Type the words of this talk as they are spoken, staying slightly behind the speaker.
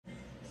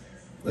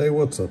Hey,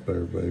 what's up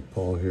everybody?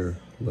 Paul here,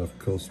 Left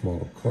Coast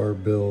Model Car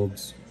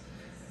Builds.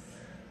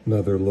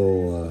 Another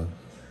little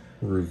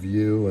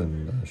review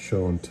and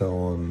show and tell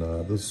on,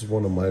 this is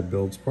one of my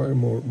builds, probably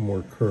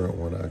more current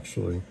one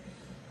actually.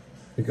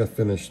 I think I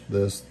finished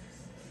this, I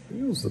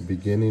think it was the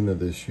beginning of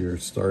this year,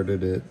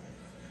 started it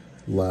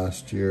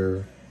last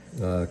year.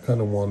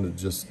 Kind of wanted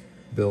to just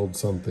build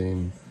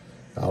something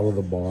out of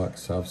the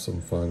box, have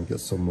some fun, get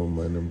some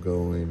momentum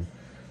going,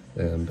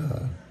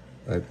 and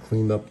I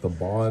cleaned up the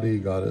body,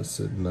 got it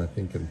sitting, I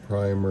think, in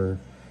primer,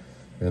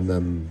 and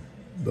then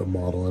the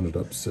model ended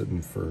up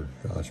sitting for,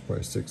 gosh,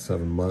 probably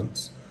 6-7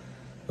 months.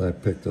 And I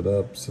picked it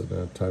up, so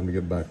now time to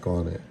get back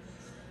on it.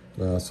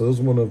 So it was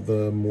one of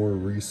the more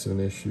recent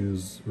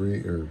issues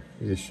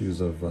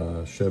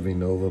of Chevy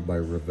Nova by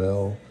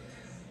Revell.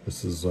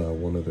 This is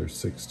one of their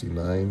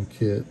 69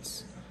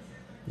 kits.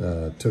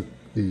 Took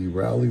the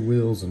rally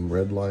wheels and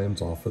red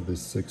lines off of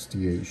this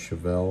 68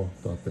 Chevelle.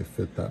 Thought they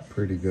fit that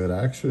pretty good.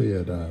 Actually,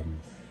 it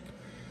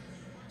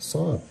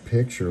saw a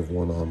picture of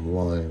one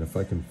online. If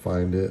I can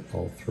find it,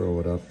 I'll throw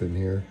it up in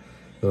here.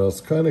 That I was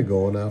kind of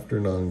going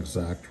after, not an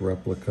exact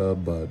replica,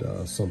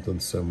 but something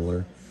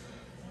similar.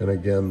 And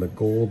again, the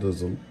gold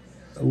is a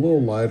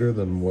little lighter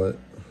than what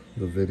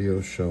the video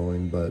is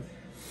showing, but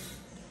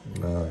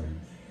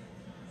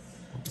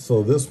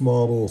so this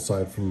model,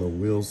 aside from the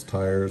wheels,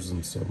 tires,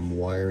 and some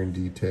wiring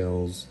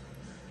details,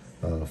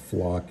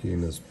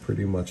 flocking, is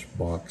pretty much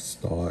box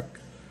stock.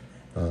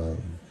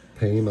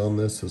 Paint on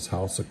this is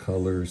House of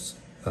Colors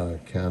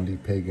Candy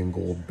Pagan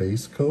Gold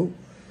base coat.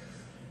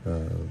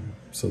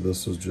 So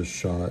this was just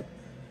shot,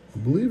 I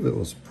believe it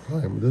was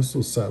primer. This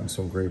was sat in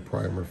some gray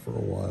primer for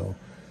a while,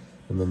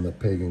 and then the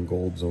Pagan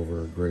Gold's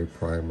over a gray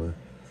primer.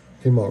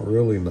 Came out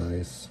really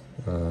nice.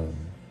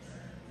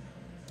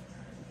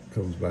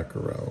 Comes back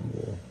around.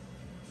 We'll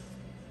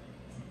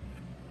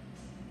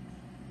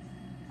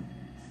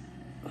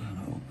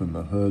open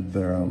the hood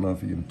there. I don't know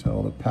if you can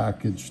tell the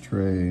package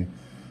tray,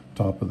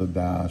 top of the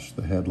dash,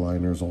 the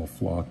headliner's all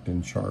flocked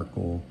in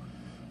charcoal.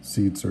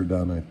 Seats are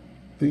done, I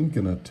think,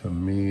 in a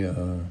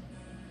Tamiya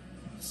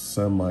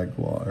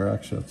semi-gloss, or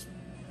actually it's,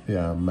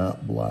 yeah,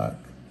 matte black.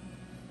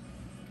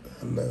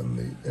 And then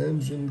the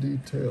engine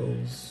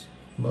details,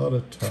 not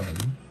a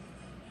ton,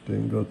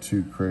 didn't go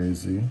too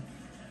crazy.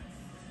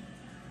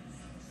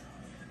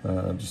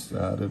 Just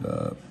added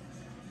a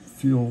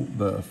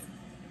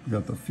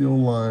got the fuel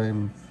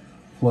line,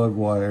 plug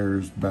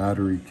wires,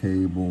 battery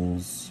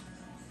cables.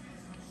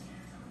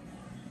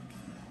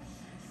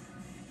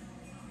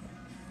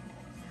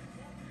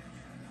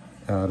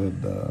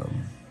 Added, let's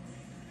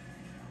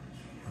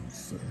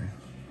see,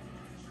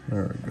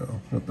 there we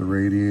go. Got the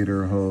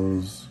radiator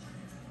hose,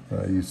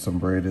 used some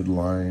braided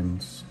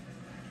lines.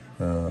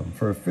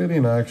 For a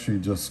fitting, I actually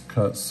just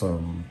cut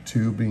some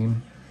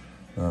tubing.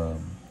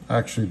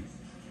 Actually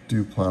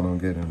do plan on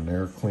getting an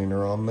air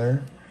cleaner on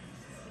there.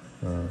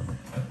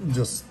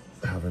 Just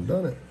haven't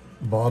done it.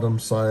 Bottom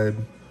side,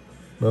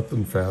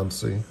 nothing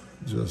fancy,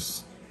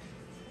 just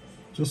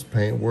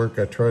paint work.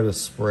 I try to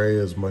spray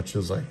as much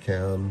as I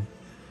can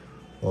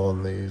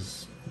on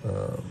these.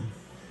 I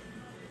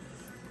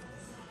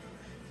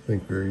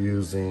think we're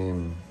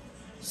using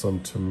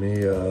some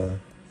Tamiya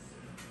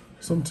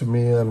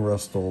and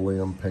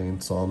Rust-Oleum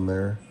paints on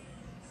there.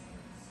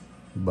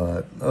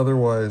 But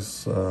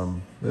otherwise,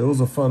 it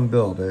was a fun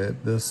build.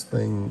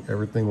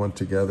 Everything went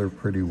together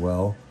pretty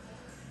well.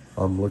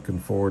 I'm looking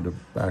forward to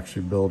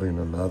actually building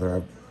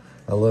another.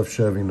 I love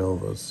Chevy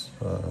Novas,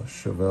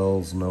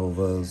 Chevelle's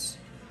Novas.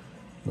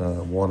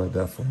 Want to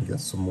definitely get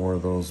some more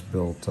of those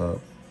built up.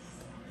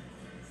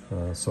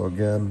 So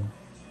again,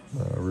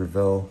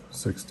 Revell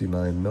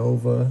 69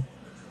 Nova.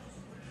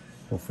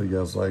 Hopefully you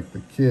guys like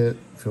the kit.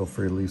 Feel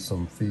free to leave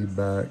some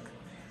feedback.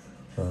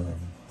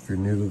 If you're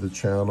new to the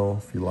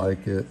channel, if you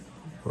like it,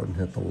 go ahead and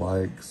hit the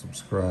like,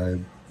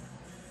 subscribe.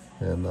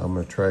 And I'm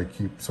going to try to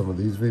keep some of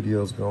these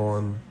videos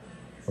going,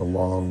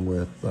 along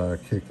with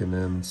kicking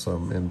in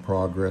some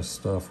in-progress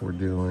stuff we're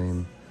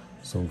doing,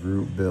 some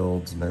group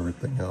builds and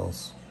everything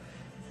else.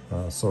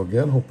 So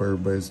again, hope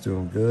everybody's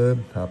doing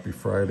good. Happy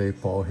Friday.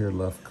 Paul here,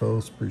 Left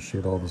Coast.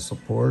 Appreciate all the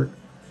support,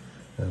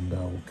 and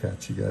we'll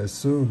catch you guys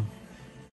soon.